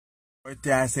What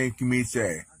did I say to me,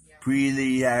 sir?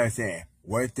 Pretty Harrison.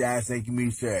 What did I say to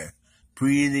me, sir?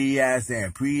 Pretty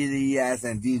Harrison. Pretty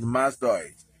Harrison. These are my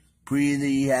stories.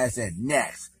 Pretty Harrison.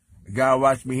 Next. God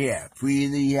watch me here.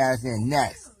 Pretty Harrison.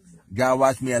 Next. God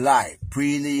watch me alive.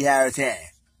 Pretty Harrison.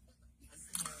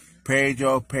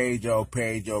 Pedro.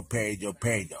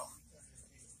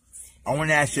 I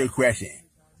want to ask you a question.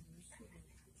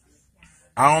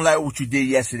 I don't like what you did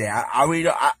yesterday.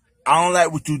 I don't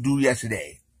like what you do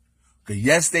yesterday. Cause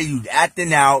yesterday you was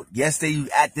acting out.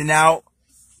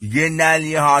 You getting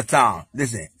Natalie a hard time.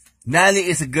 Listen, Natalie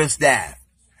is a good staff.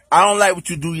 I don't like what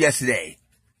you do yesterday.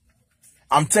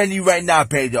 I'm telling you right now,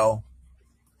 Pedro.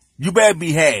 You better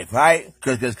behave, right?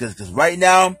 Cause right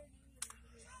now,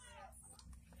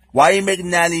 why you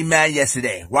making Natalie mad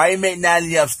yesterday? Why you make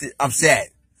Natalie upset?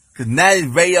 Cause Natalie's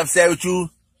very upset with you.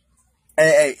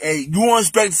 Hey, you want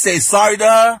expect to say sorry to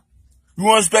her? You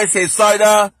want expect to say sorry to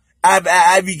her?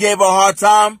 Have you gave her a hard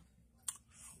time?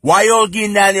 Why you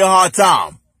giving Natalie a hard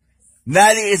time?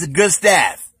 Natalie is a good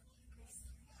staff.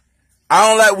 I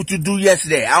don't like what you do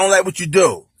yesterday. I don't like what you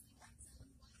do.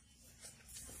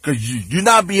 Cause you're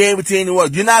not behaving to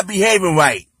anyone. You're not behaving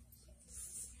right.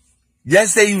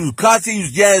 Yesterday you was cussing, you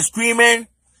was yelling, screaming.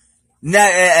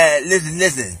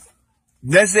 Listen.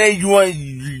 Yesterday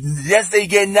you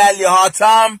getting Natalie a hard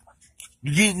time.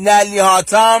 You getting Natalie a hard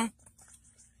time.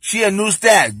 She a new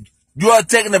staff. You are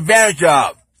taking advantage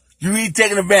of. You really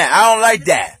taking advantage. I don't like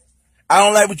that. I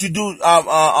don't like what you do,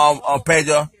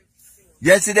 Pedro.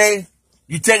 Yesterday,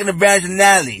 you taking advantage of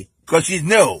Natalie, cause she's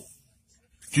new.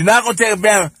 You're not gonna take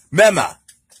advantage. Remember,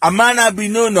 I might not be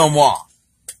new no more.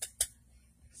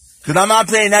 Cause I'm not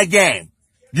playing that game.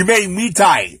 You make me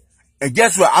tired. And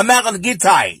guess what? I'm not gonna get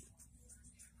tired.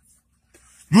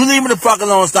 You leave me the fuck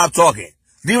alone and stop talking.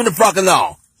 Leave me the fuck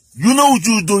alone. You know what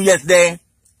you was doing yesterday.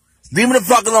 Leave me the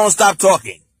fuck alone and stop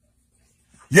talking.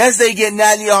 Yesterday you get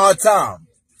Natalie a hard time.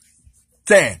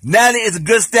 Saying, Natalie is a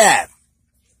good staff.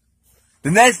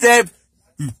 The next step,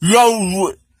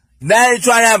 Natalie trying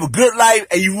to have a good life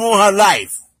and you ruin her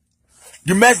life.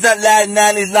 You messed up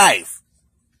Natalie's life.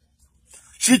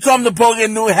 She come to Poker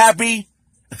new happy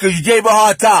because you gave her a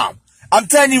hard time. I'm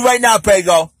telling you right now,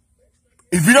 Pedro,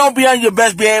 if you don't be on your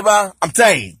best behavior, I'm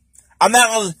telling you, I'm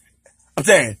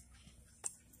saying,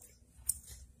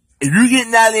 if you get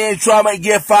Natalie in trouble and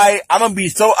get fired, I'm gonna be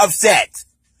so upset.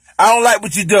 I don't like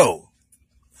what you do.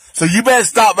 So you better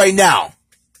stop right now.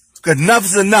 Cause enough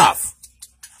is enough.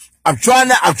 I'm trying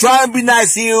to be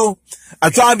nice to you.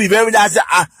 I'm trying to be very nice.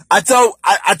 I tell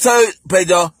you,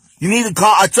 Pedro, you need to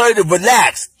call, I tell you to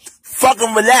relax.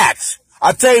 Fucking relax.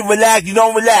 I tell you relax, you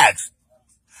don't relax.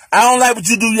 I don't like what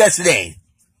you do yesterday.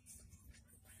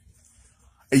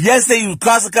 Yesterday you was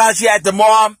cussing she at the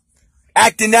mom,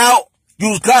 acting out, you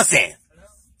was cussing.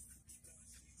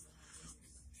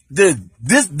 This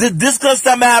cause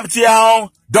something happened to your home,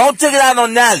 don't take it out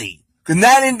on Natalie. Cause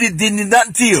Natalie did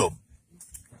nothing to you.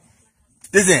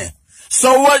 Listen,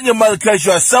 so what your mother cussed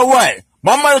you out? So what?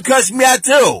 My mother cussed me out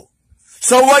too.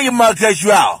 So what your mother cussed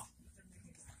you out?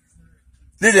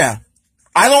 Listen,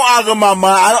 I don't argue with my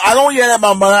mother. I don't yell at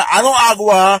my mother. I don't argue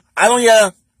with her. I don't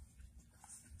yell.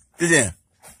 Listen,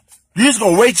 you just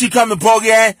gonna wait till you come to the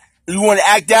program. You want to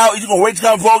act out. You just gonna wait till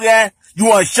you come to the program. You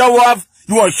want to show off.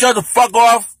 You want to show the fuck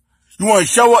off. You want to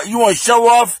show up. You want to show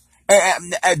off.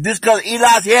 And this cause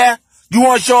Eli's here. You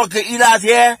want to show off cause Eli's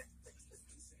here.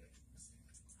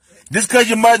 This cause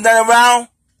your mother's not around.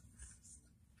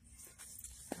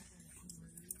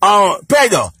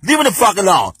 Pedro, leave me the fuck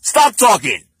alone. Stop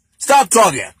talking.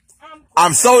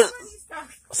 I'm so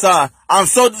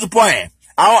disappointed.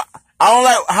 I don't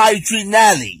like how you treat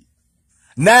Natalie.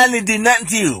 Natalie did nothing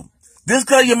to you. This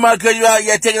cause your mother cause you out,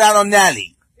 you're taking out on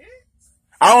Natalie.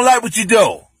 I don't like what you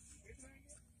do.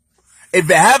 If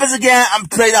it happens again, I'm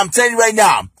telling you right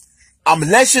now, I'm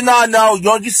gonna let you know you're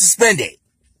gonna get suspended.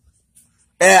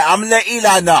 And I'm gonna let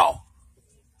Eli know.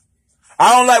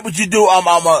 I don't like what you do,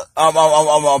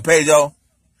 Pedro.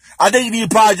 I think you need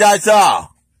to apologize to her.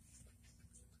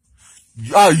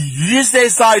 You just say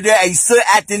sorry there and you still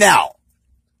acting out.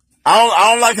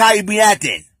 I don't like how you be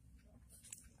acting.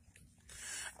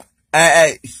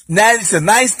 Natalie's a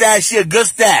nice staff. She a good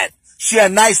staff. She a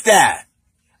nice staff.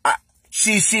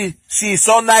 She's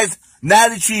so nice.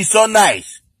 Natalie, she's so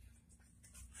nice.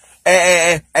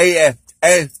 Getting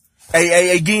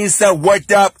yourself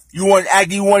worked up. You want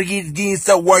to get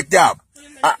yourself worked up.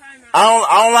 I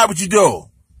don't like what you do.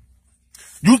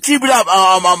 You keep it up,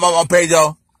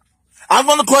 Pedro. I'm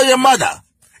gonna call your mother.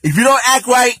 If you don't act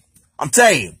right, I'm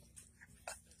telling you.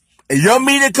 If your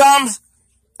meeting comes,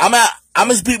 I'm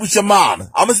gonna speak with your mom.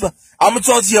 I'm gonna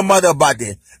talk to your mother about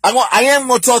this. I am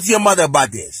gonna talk to your mother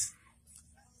about this.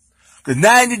 Cause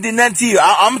now I didn't do nothing to you.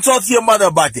 I'm gonna talk to your mother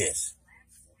about this.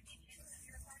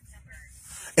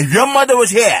 If your mother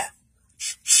was here,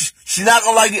 she's not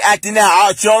gonna like you acting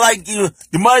out. She don't like you.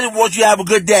 Your mother wants you to have a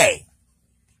good day.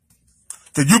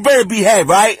 So you better behave,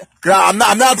 right? Cause I'm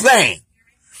not playing.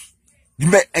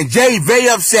 And Jay very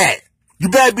upset. You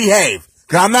better behave.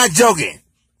 Cause I'm not joking.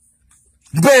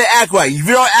 You better act right. If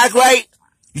you don't act right,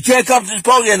 you can't come to this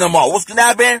program no more. What's gonna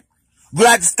happen? You're gonna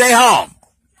have to stay home.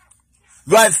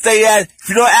 You're gonna have to stay there. If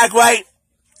you don't act right,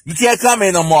 you can't come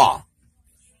here no more.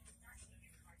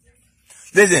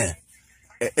 Listen,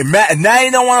 if now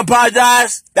you don't want to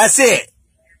apologize, that's it.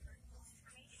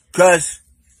 Cause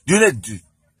you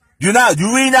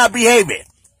really not behaving.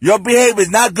 Your behavior is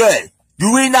not good.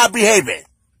 You really not behaving.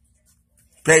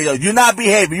 Pedro, you're not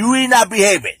behaving. You really not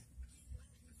behaving.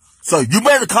 So you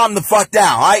better calm the fuck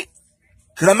down, right?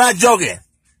 Cause I'm not joking. You know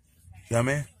what I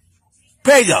mean?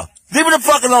 Pedro, leave me the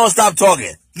fuck alone and stop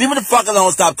talking. Leave me the fuck alone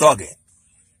and stop talking.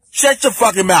 Shut your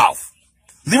fucking mouth.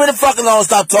 Leave me the fuck alone and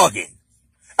stop talking.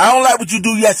 I don't like what you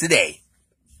do yesterday.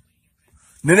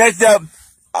 The next step,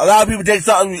 a lot of people take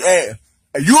something, hey,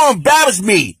 you embarrass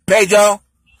me, Pedro.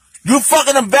 You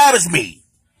fucking embarrass me.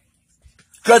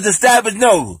 Cause the staff is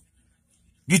no.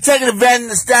 You taking advantage of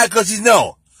the staff cause she's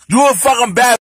no. You a fucking embarrass